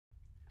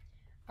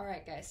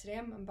Alright guys, today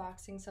I'm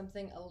unboxing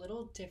something a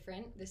little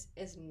different. This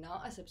is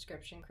not a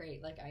subscription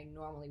crate like I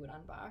normally would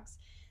unbox.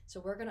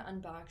 So we're gonna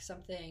unbox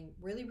something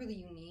really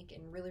unique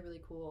and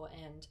really cool,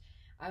 and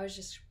I was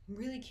just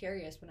really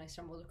curious when I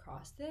stumbled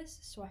across this,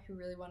 so I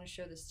really want to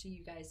show this to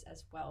you guys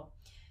as well.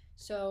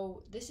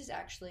 So this is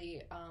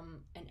actually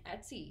an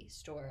Etsy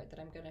store that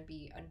I'm gonna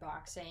be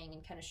unboxing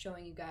and kind of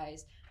showing you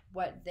guys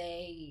what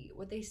they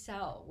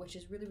sell, which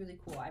is really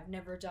cool. I've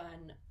never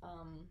done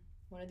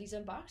one of these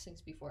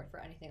unboxings before for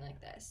anything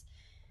like this.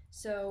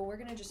 So we're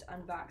gonna just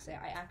unbox it.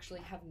 I actually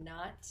have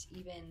not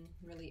even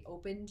really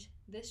opened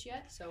this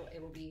yet, so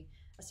it will be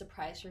a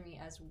surprise for me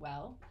as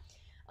well.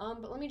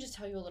 But let me just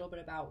tell you a little bit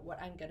about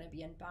what I'm gonna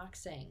be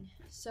unboxing.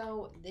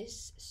 So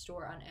this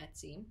store on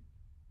Etsy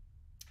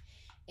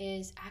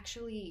is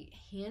actually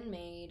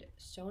handmade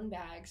sewn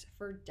bags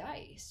for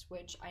dice,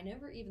 which I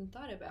never even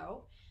thought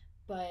about,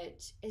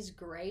 but is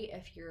great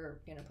if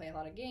you're gonna play a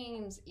lot of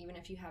games, even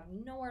if you have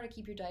nowhere to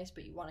keep your dice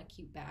but you want a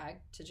cute bag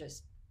to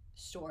just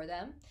store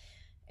them.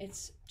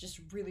 It's just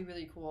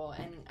really cool,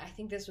 and I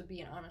think this would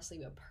be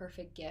honestly a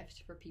perfect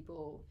gift for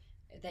people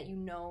that you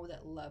know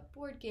that love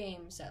board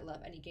games, that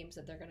love any games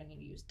that they're gonna need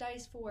to use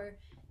dice for.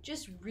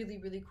 Just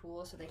really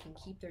cool, so they can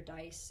keep their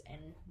dice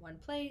in one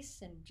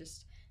place and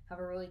just have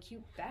a really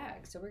cute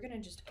bag. So we're gonna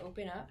just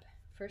open up.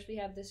 First we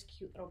have this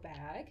cute little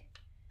bag.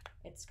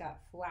 It's got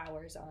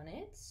flowers on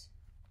it.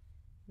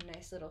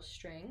 Nice little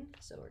string.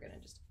 So we're gonna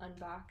just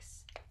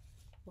unbox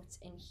what's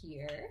in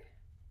here.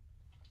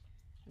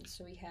 And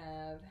so we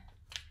have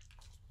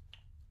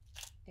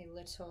a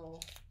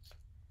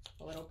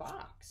little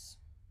box.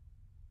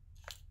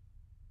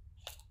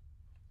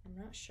 I'm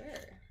not sure.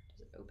 Does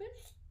it open?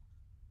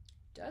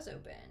 It does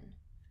open.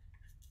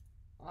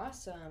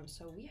 Awesome.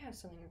 So we have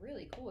something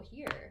really cool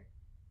here.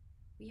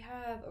 We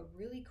have a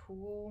really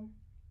cool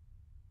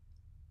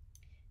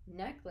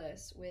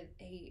necklace with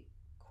a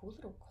cool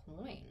little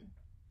coin.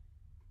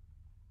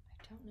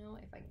 I don't know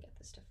if I can get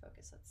this to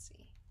focus. Let's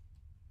see.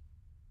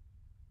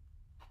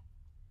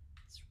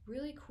 It's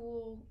really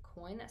cool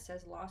coin that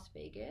says Las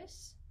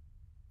Vegas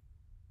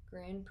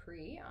Grand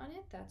Prix on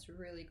it. That's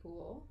really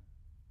cool.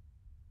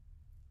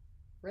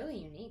 Really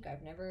unique.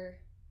 I've never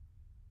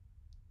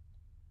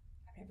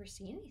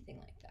seen anything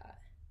like that.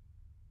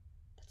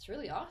 That's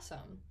really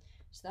awesome.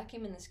 So that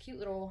came in this cute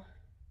little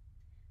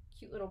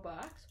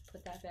box.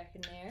 Put that back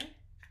in there.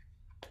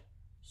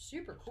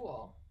 Super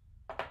cool.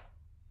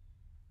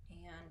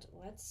 And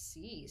let's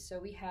see. So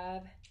we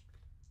have,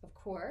 of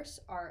course,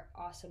 our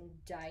awesome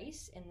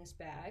dice in this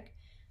bag.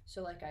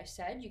 So like I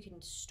said, you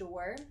can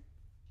store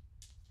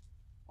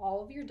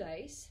all of your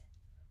dice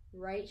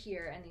right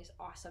here in these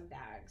awesome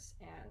bags,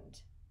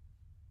 and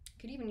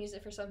could even use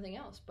it for something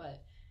else,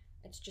 but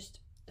it's just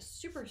a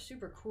super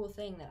cool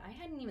thing that I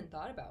hadn't even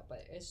thought about,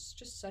 but it's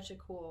just such a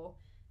cool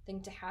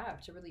thing to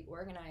have to really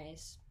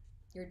organize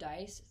your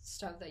dice,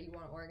 stuff that you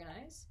want to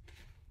organize.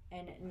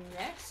 And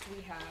next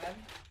we have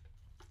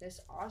this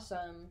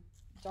awesome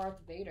Darth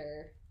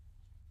Vader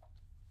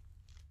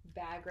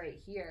bag right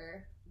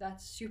here.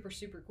 That's super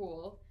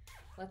cool.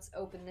 Let's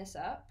open this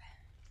up.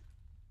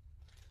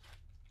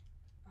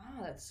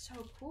 Oh, that's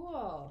so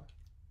cool.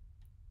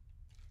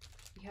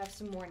 We have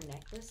some more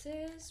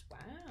necklaces.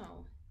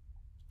 Wow.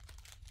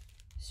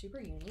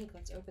 Super unique.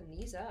 Let's open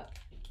these up.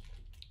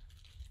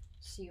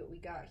 See what we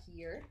got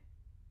here.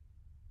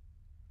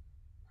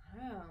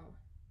 Wow.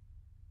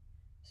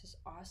 This is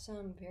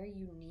awesome. Very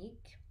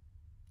unique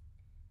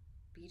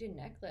beaded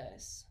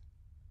necklace.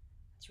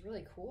 That's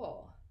really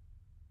cool.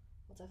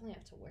 We'll definitely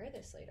have to wear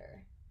this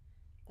later.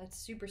 That's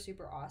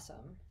super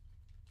awesome.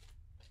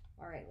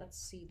 All right, let's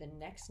see the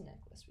next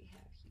necklace we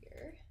have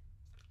here.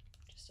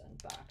 Just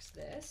unbox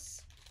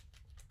this.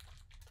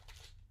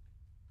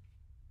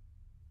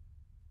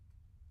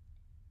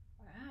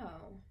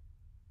 Wow.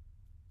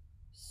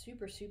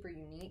 Super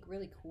unique,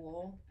 really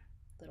cool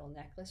little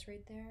necklace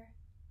right there.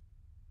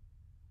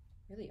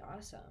 Really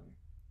awesome.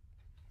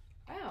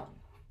 Wow.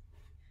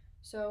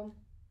 So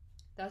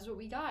that's what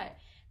we got.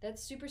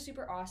 That's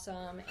super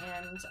awesome,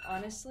 and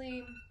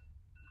honestly,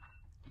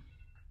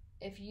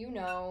 if you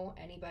know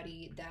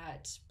anybody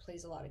that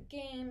plays a lot of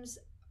games,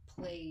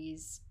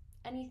 plays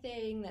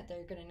anything that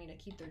they're gonna need to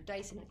keep their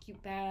dice in a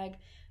cute bag,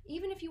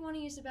 even if you want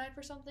to use the bag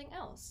for something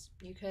else,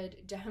 you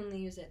could definitely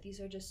use it. These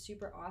are just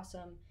super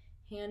awesome,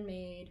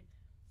 handmade,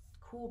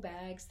 cool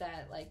bags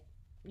that like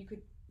you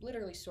could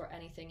literally store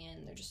anything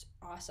in. They're just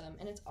awesome,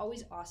 and it's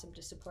always awesome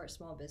to support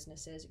small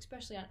businesses,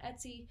 especially on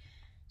Etsy.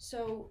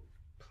 So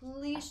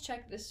please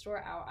check this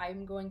store out.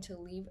 I'm going to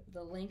leave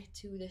the link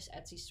to this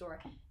Etsy store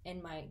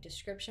in my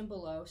description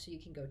below, so you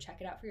can go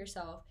check it out for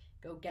yourself,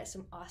 go get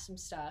some awesome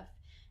stuff.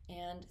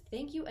 And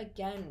thank you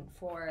again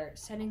for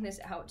sending this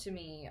out to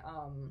me.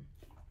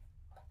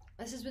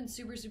 This has been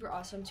super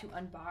awesome to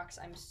unbox.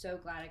 I'm so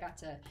glad I got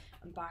to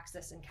unbox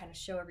this and kind of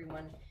show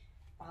everyone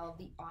all of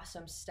the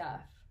awesome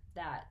stuff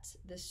that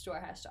this store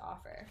has to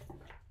offer.